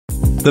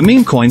The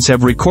meme coins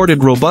have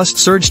recorded robust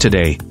surge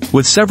today,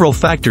 with several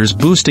factors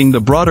boosting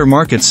the broader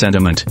market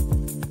sentiment.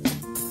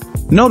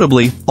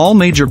 Notably, all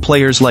major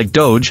players like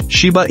Doge,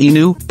 Shiba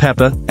Inu,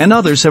 Pepe, and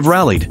others have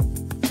rallied.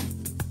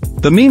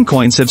 The meme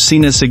coins have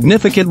seen a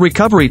significant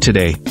recovery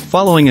today,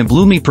 following a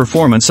gloomy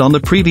performance on the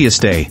previous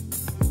day.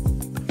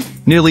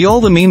 Nearly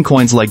all the meme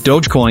coins like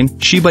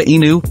Dogecoin, Shiba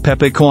Inu,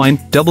 Pepe Coin,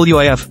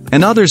 WIF,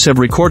 and others have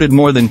recorded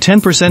more than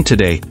 10%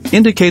 today,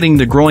 indicating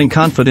the growing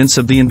confidence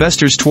of the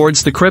investors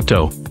towards the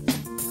crypto.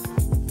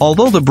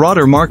 Although the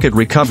broader market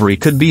recovery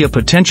could be a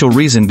potential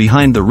reason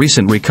behind the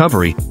recent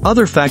recovery,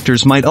 other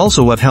factors might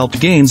also have helped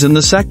gains in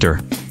the sector.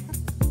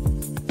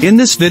 In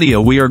this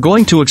video we are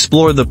going to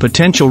explore the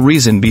potential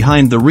reason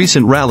behind the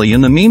recent rally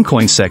in the meme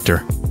coin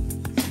sector.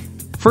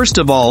 First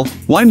of all,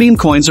 why meme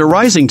coins are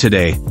rising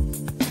today?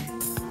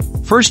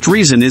 First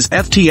reason is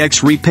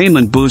FTX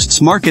repayment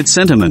boosts market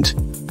sentiment.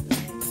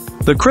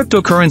 The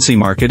cryptocurrency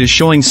market is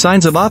showing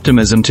signs of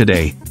optimism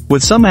today,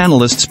 with some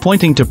analysts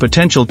pointing to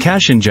potential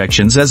cash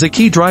injections as a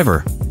key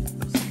driver.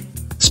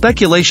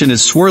 Speculation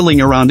is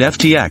swirling around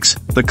FTX,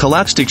 the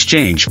collapsed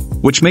exchange,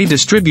 which may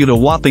distribute a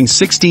whopping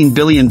 $16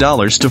 billion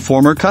to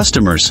former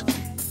customers.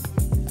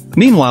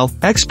 Meanwhile,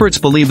 experts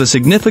believe a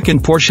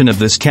significant portion of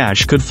this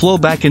cash could flow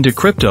back into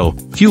crypto,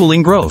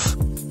 fueling growth.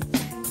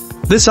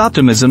 This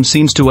optimism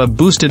seems to have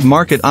boosted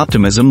market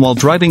optimism while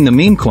driving the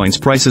meme coins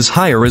prices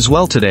higher as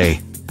well today.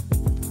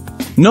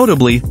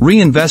 Notably,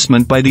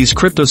 reinvestment by these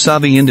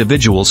crypto-savvy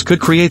individuals could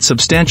create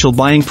substantial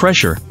buying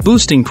pressure,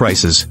 boosting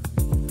prices.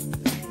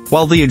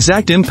 While the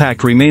exact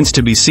impact remains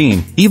to be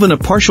seen, even a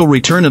partial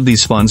return of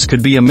these funds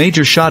could be a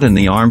major shot in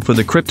the arm for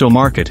the crypto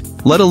market,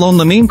 let alone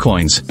the meme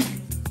coins.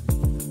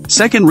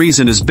 Second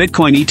reason is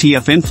Bitcoin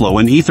ETF inflow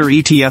and Ether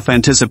ETF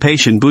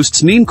anticipation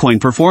boosts meme coin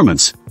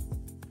performance.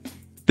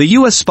 The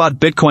US spot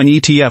Bitcoin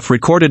ETF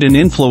recorded an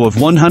inflow of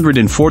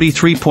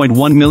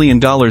 $143.1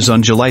 million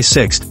on July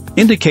 6,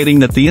 indicating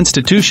that the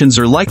institutions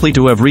are likely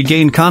to have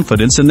regained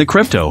confidence in the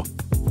crypto.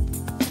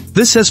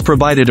 This has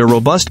provided a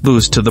robust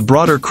boost to the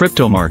broader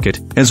crypto market,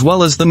 as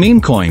well as the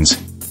meme coins.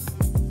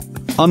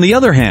 On the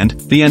other hand,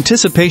 the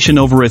anticipation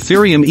over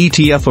Ethereum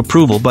ETF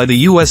approval by the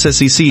US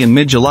SEC in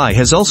mid-July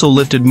has also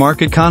lifted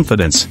market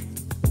confidence.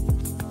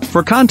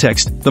 For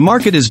context, the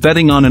market is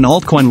betting on an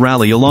altcoin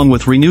rally along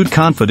with renewed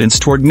confidence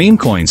toward meme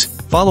coins,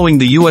 following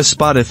the US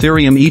spot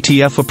Ethereum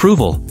ETF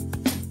approval.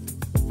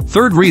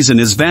 Third reason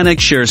is VanEck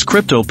shares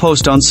crypto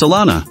post on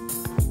Solana.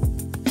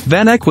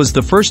 VanEck was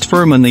the first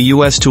firm in the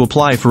US to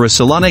apply for a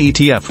Solana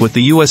ETF with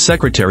the US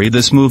Secretary.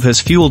 This move has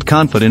fueled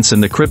confidence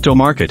in the crypto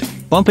market,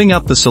 bumping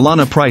up the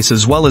Solana price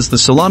as well as the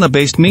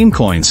Solana-based meme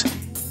coins.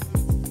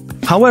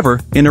 However,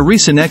 in a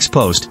recent X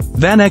post,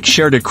 VanEck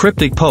shared a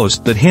cryptic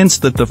post that hints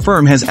that the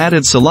firm has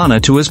added Solana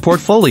to his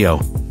portfolio.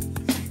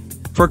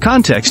 For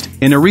context,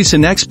 in a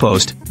recent X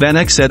post,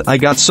 VanEck said, "I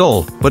got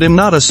Sol, but am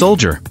not a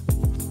soldier."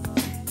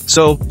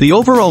 So, the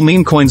overall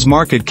meme coins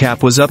market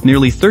cap was up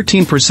nearly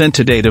 13%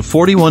 today to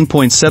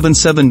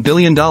 $41.77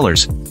 billion,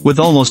 with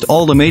almost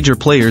all the major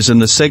players in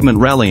the segment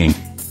rallying.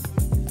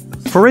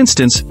 For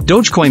instance,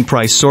 Dogecoin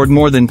price soared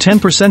more than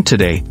 10%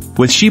 today,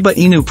 with Shiba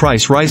Inu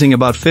price rising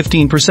about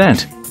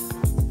 15%.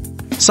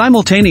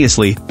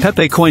 Simultaneously,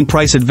 Pepe coin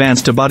price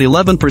advanced about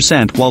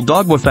 11% while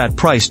Dogwifat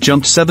price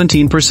jumped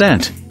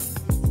 17%.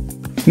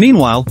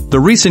 Meanwhile, the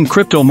recent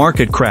crypto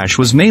market crash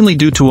was mainly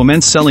due to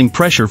immense selling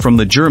pressure from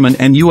the German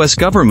and US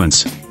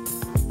governments.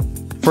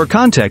 For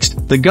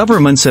context, the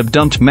governments have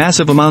dumped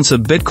massive amounts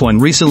of Bitcoin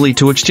recently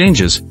to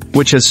exchanges,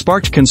 which has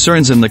sparked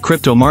concerns in the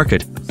crypto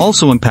market,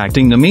 also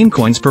impacting the meme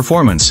coins'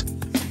 performance.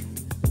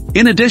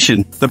 In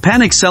addition, the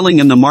panic selling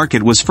in the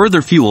market was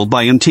further fueled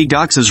by Mt.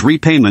 Gox's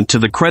repayment to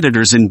the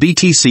creditors in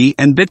BTC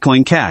and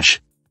Bitcoin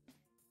Cash.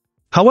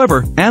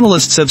 However,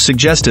 analysts have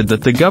suggested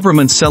that the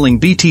government selling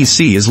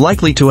BTC is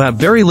likely to have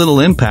very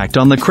little impact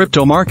on the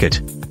crypto market.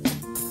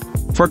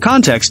 For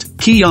context,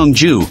 Ki-Young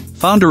Ju,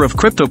 founder of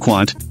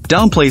CryptoQuant,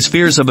 downplays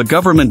fears of a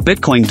government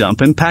Bitcoin dump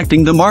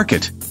impacting the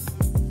market.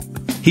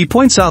 He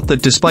points out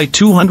that despite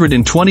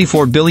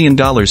 $224 billion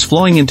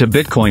flowing into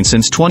Bitcoin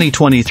since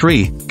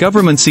 2023,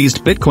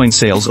 government-seized Bitcoin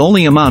sales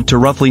only amount to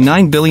roughly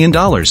 $9 billion.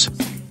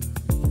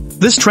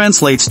 This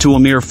translates to a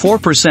mere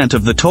 4%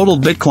 of the total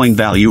Bitcoin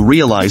value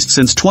realized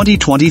since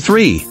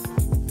 2023.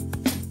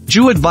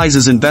 Ju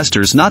advises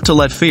investors not to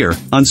let fear,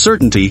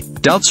 uncertainty,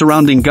 doubt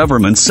surrounding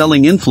governments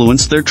selling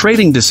influence their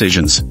trading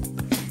decisions.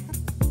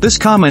 This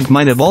comment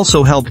might have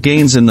also helped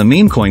gains in the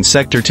meme coin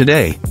sector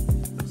today.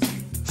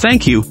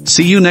 Thank you,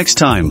 see you next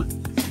time.